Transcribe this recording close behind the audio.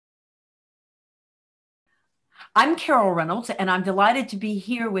I'm Carol Reynolds, and I'm delighted to be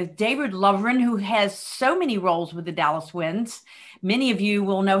here with David Lovrien, who has so many roles with the Dallas Winds. Many of you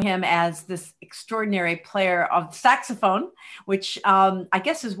will know him as this extraordinary player of saxophone, which I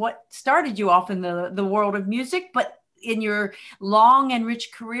guess is what started you off in the world of music. But in your long and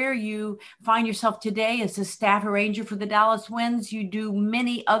rich career, you find yourself today as a staff arranger for the Dallas Winds. You do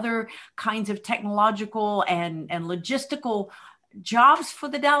many other kinds of technological and logistical jobs for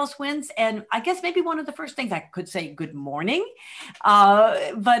the Dallas Winds. And I guess maybe one of the first things I could say, good morning.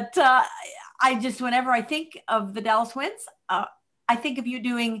 But I just, whenever I think of the Dallas Winds, I think of you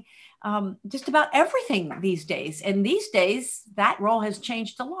doing just about everything these days. And these days, that role has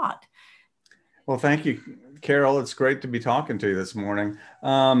changed a lot. Well, thank you, Carol. It's great to be talking to you this morning.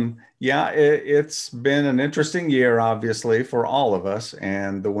 Yeah, it's been an interesting year, obviously, for all of us,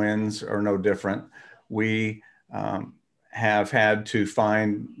 and the Winds are no different. We have had to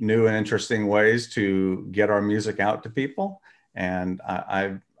find new and interesting ways to get our music out to people, and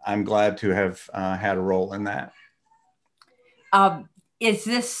I'm glad to have had a role in that. Is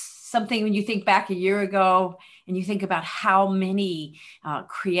this something when you think back a year ago and you think about how many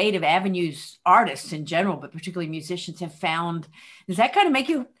creative avenues artists in general, but particularly musicians have found, does that kind of make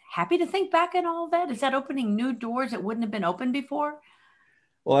you happy to think back in all of that? Is that opening new doors that wouldn't have been open before?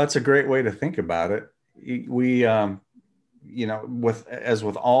 Well, that's a great way to think about it. We, you know, as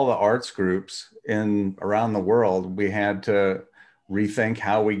with all the arts groups in around the world, we had to rethink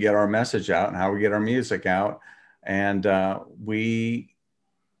how we get our message out and how we get our music out. And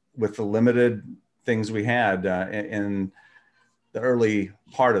with the limited things we had in the early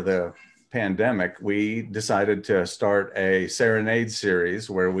part of the pandemic, we decided to start a serenade series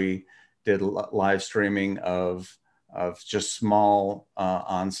where we did live streaming of just small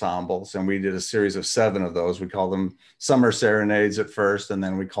ensembles. And we did a series of 7 of those. We called them summer serenades at first, and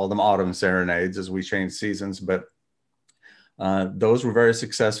then we called them autumn serenades as we changed seasons. But those were very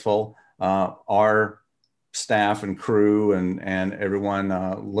successful. Our staff and crew and everyone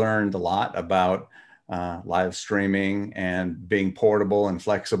learned a lot about live streaming and being portable and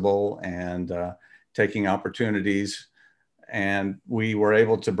flexible and taking opportunities. And we were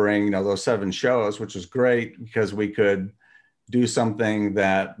able to bring, you know, those 7 shows, which was great because we could do something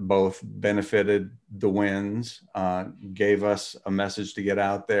that both benefited the Winds, gave us a message to get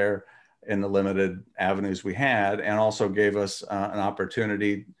out there in the limited avenues we had, and also gave us an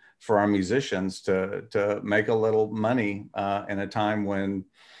opportunity for our musicians to make a little money in a time when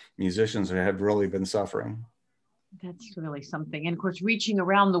musicians have really been suffering. That's really something. And of course, reaching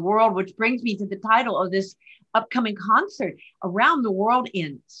around the world, which brings me to the title of this upcoming concert, Around the World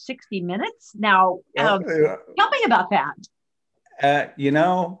in 60 Minutes. Now, tell me about that. You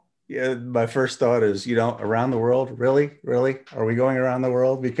know, my first thought is, you know, around the world, really? Are we going around the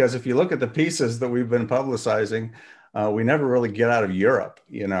world? Because if you look at the pieces that we've been publicizing, we never really get out of Europe.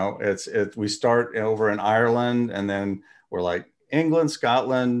 You know, we start over in Ireland, and then we're like England,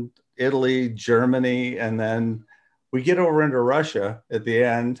 Scotland, Italy, Germany, and then we get over into Russia at the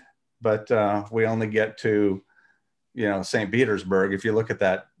end, but we only get to, you know, St. Petersburg. If you look at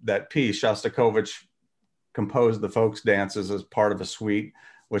that piece, Shostakovich composed the folks dances as part of a suite,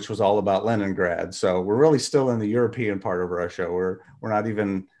 which was all about Leningrad. So we're really still in the European part of Russia. We're not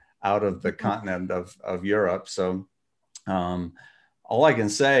even out of the continent of Europe. So all I can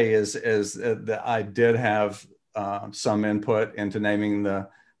say is that I did have some input into naming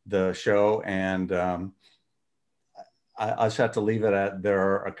the show, and I just have to leave it at, there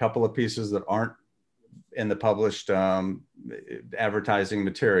are a couple of pieces that aren't in the published advertising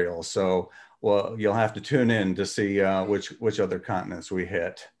material. So, well, you'll have to tune in to see which other continents we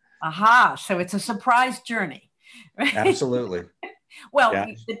hit. Aha, so it's a surprise journey. Right? Absolutely. Well, yeah.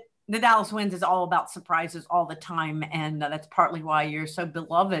 The Dallas Winds is all about surprises all the time. And that's partly why you're so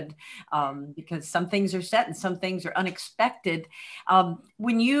beloved, because some things are set and some things are unexpected.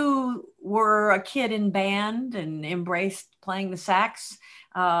 When you were a kid in band and embraced playing the sax,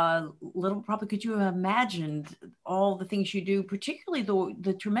 little probably could you have imagined all the things you do, particularly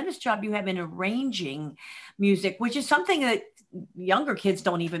the tremendous job you have in arranging music, which is something that younger kids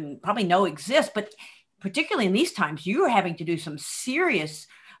don't even probably know exists. But particularly in these times, you're having to do some serious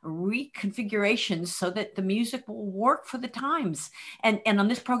reconfigurations so that the music will work for the times. And on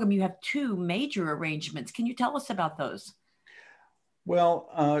this program, you have 2 major arrangements. Can you tell us about those?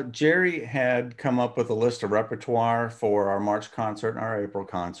 Well, Jerry had come up with a list of repertoire for our March concert and our April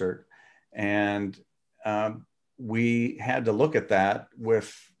concert. And we had to look at that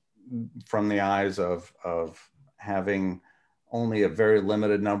from the eyes of having only a very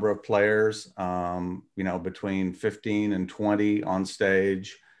limited number of players, you know, between 15 and 20 on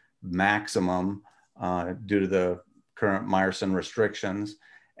stage maximum. due to the current Meyerson restrictions.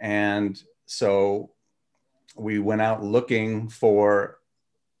 And so we went out looking for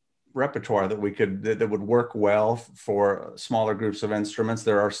repertoire that that would work well for smaller groups of instruments.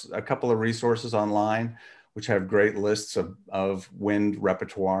 There are a couple of resources online which have great lists of wind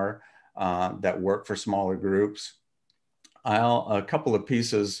repertoire that work for smaller groups. A couple of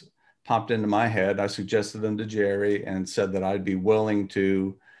pieces popped into my head. I suggested them to Jerry and said that I'd be willing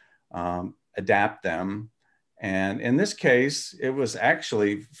to adapt them. And in this case, it was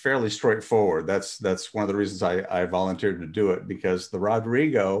actually fairly straightforward. That's one of the reasons I volunteered to do it, because the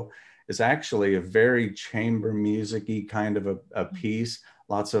Rodrigo is actually a very chamber music-y kind of a piece,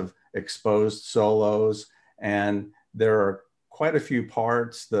 lots of exposed solos, and there are quite a few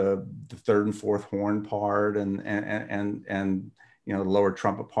parts, the third and fourth horn part and you know, the lower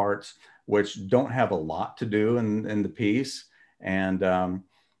trumpet parts, which don't have a lot to do in the piece. And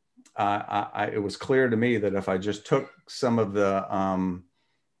it was clear to me that if I just took some of the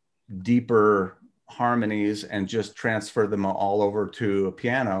deeper harmonies and just transferred them all over to a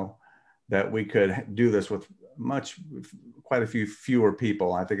piano, that we could do this with quite a few fewer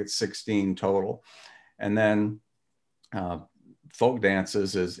people. I think it's 16 total. And then folk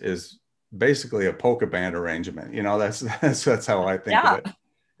dances is basically a polka band arrangement. You know, that's how I think of it.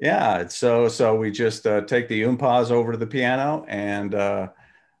 Yeah. So we just take the umpas over to the piano and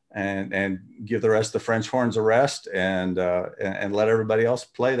give the rest of the French horns a rest and let everybody else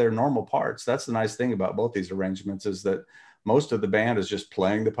play their normal parts. That's the nice thing about both these arrangements, is that most of the band is just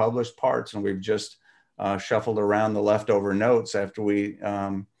playing the published parts, and we've just shuffled around the leftover notes after we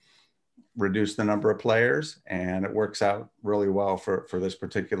reduce the number of players, and it works out really well for this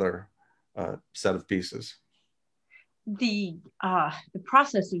particular set of pieces. The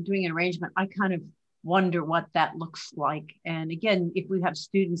process of doing an arrangement, I kind of wonder what that looks like. And again, if we have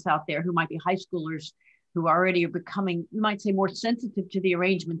students out there who might be high schoolers who already are becoming, you might say, more sensitive to the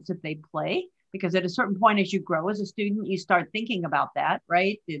arrangements that they play, because at a certain point as you grow as a student, you start thinking about that,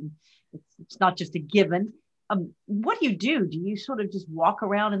 right? And it's not just a given. What do? Do you sort of just walk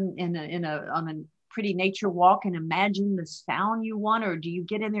around on a pretty nature walk and imagine the sound you want, or do you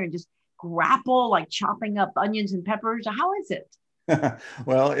get in there and just grapple, like chopping up onions and peppers? How is it?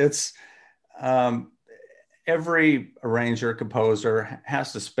 Well, it's every arranger, composer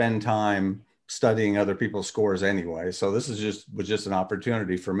has to spend time studying other people's scores anyway. So this was just an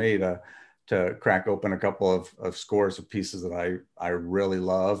opportunity for me to crack open a couple of scores of pieces that I really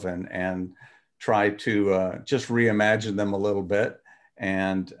love and try to just reimagine them a little bit.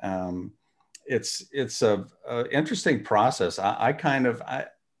 And it's a interesting process.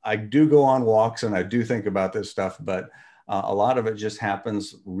 I do go on walks and I do think about this stuff, but a lot of it just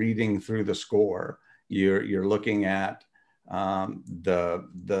happens reading through the score. You're looking at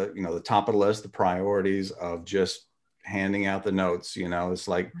the top of the list, the priorities of just handing out the notes. You know, it's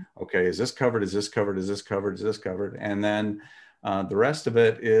like, okay, is this covered? Is this covered? Is this covered? Is this covered? And then the rest of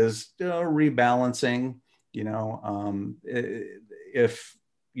it is rebalancing. You know, if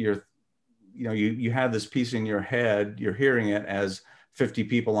you have this piece in your head, you're hearing it as 50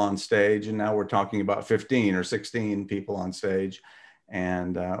 people on stage, and now we're talking about 15 or 16 people on stage,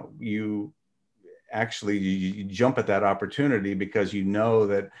 and you jump at that opportunity because you know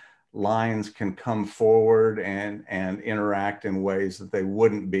that lines can come forward and interact in ways that they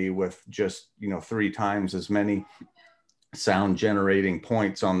wouldn't be with just 3 times as many sound generating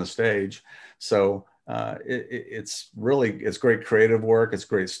points on the stage. So it's great creative work. It's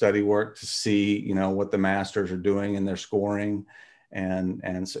great study work to see what the masters are doing in their scoring,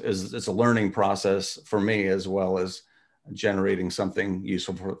 and so it's a learning process for me, as well as generating something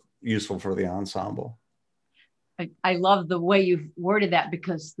useful for the ensemble. I love the way you've worded that,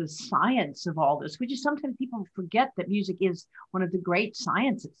 because the science of all this, which is sometimes people forget that music is one of the great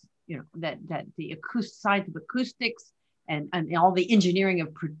sciences, that the science of acoustics and all the engineering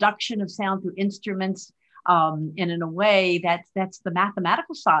of production of sound through instruments. And in a way, that's the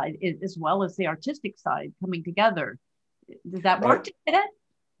mathematical side as well as the artistic side coming together. Does that work? Right.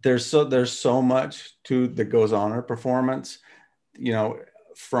 There's so much that goes on in a performance,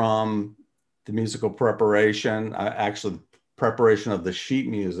 from the musical preparation, actually preparation of the sheet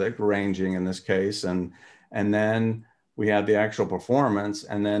music, arranging in this case, and then we have the actual performance.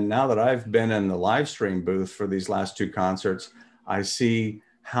 And then now that I've been in the live stream booth for these last 2 concerts, I see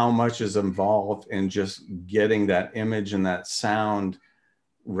how much is involved in just getting that image and that sound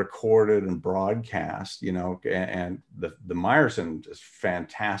recorded and broadcast, and the Meyerson is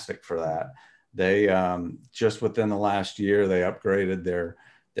fantastic for that. They just within the last year, they upgraded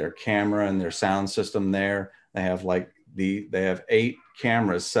their camera and their sound system there. They have they have 8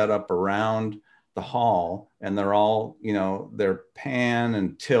 cameras set up around the hall, and they're all, you know, they're pan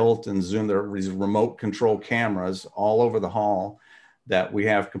and tilt and zoom. There are these remote control cameras all over the hall that we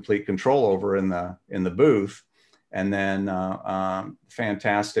have complete control over in the booth. And then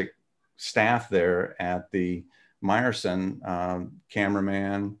fantastic staff there at the Meyerson,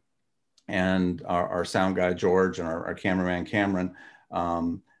 cameraman, and our sound guy, George, and our cameraman, Cameron.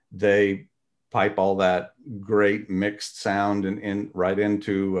 They pipe all that great mixed sound right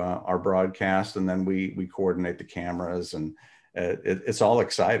into our broadcast. And then we coordinate the cameras, and it's all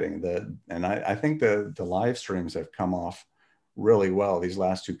exciting. And I think the live streams have come off really well, these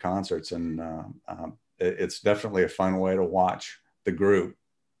last two concerts. And it's definitely a fun way to watch the group.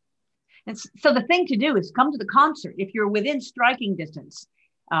 And so the thing to do is come to the concert. If you're within striking distance,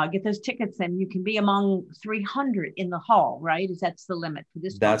 get those tickets, and you can be among 300 in the hall, right? That's the limit for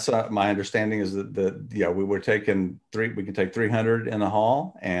this. That's my understanding is that yeah, we can take 300 in the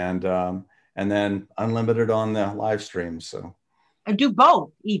hall, and then unlimited on the live streams. So and do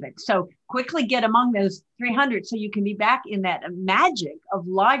both even. So quickly get among those 300 so you can be back in that magic of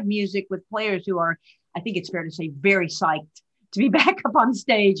live music with players who are, I think it's fair to say, very psyched to be back up on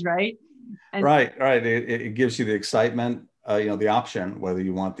stage, right? And right. It gives you the excitement, you know, the option, whether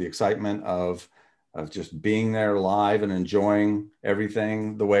you want the excitement of just being there live and enjoying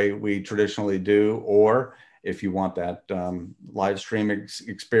everything the way we traditionally do, or if you want that live stream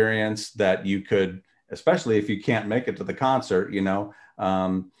experience that you could, especially if you can't make it to the concert, you know,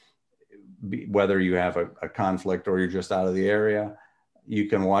 whether you have a conflict or you're just out of the area, you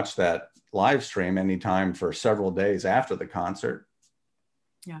can watch that live stream anytime for several days after the concert.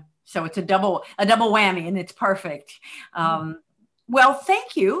 Yeah. So it's a double whammy, and it's perfect. Well,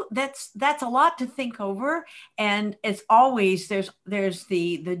 thank you. That's a lot to think over. And as always, there's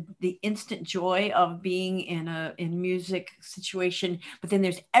the instant joy of being in music situation, but then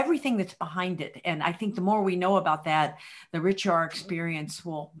there's everything that's behind it. And I think the more we know about that, the richer our experience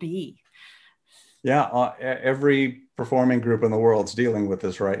will be. Yeah, every performing group in the world's dealing with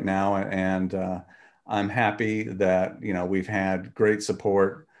this right now, and I'm happy that, you know, we've had great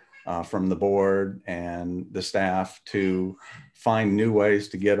support from the board and the staff to find new ways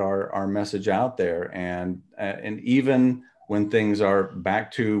to get our message out there. And even when things are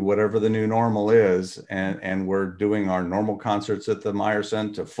back to whatever the new normal is, and we're doing our normal concerts at the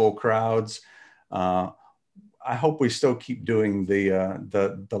Meyerson to full crowds, I hope we still keep doing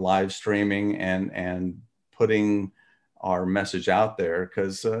the live streaming and putting our message out there,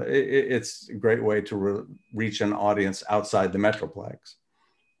 because it's a great way to reach an audience outside the Metroplex.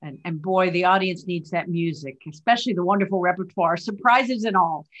 And boy, the audience needs that music, especially the wonderful repertoire, surprises and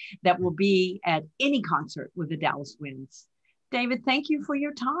all, that will be at any concert with the Dallas Winds. David, thank you for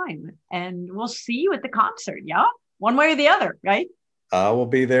your time. And we'll see you at the concert, yeah? One way or the other, right? We'll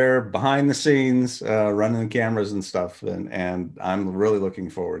be there behind the scenes, running the cameras and stuff. And I'm really looking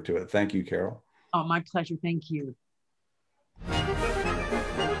forward to it. Thank you, Carol. Oh, my pleasure. Thank you.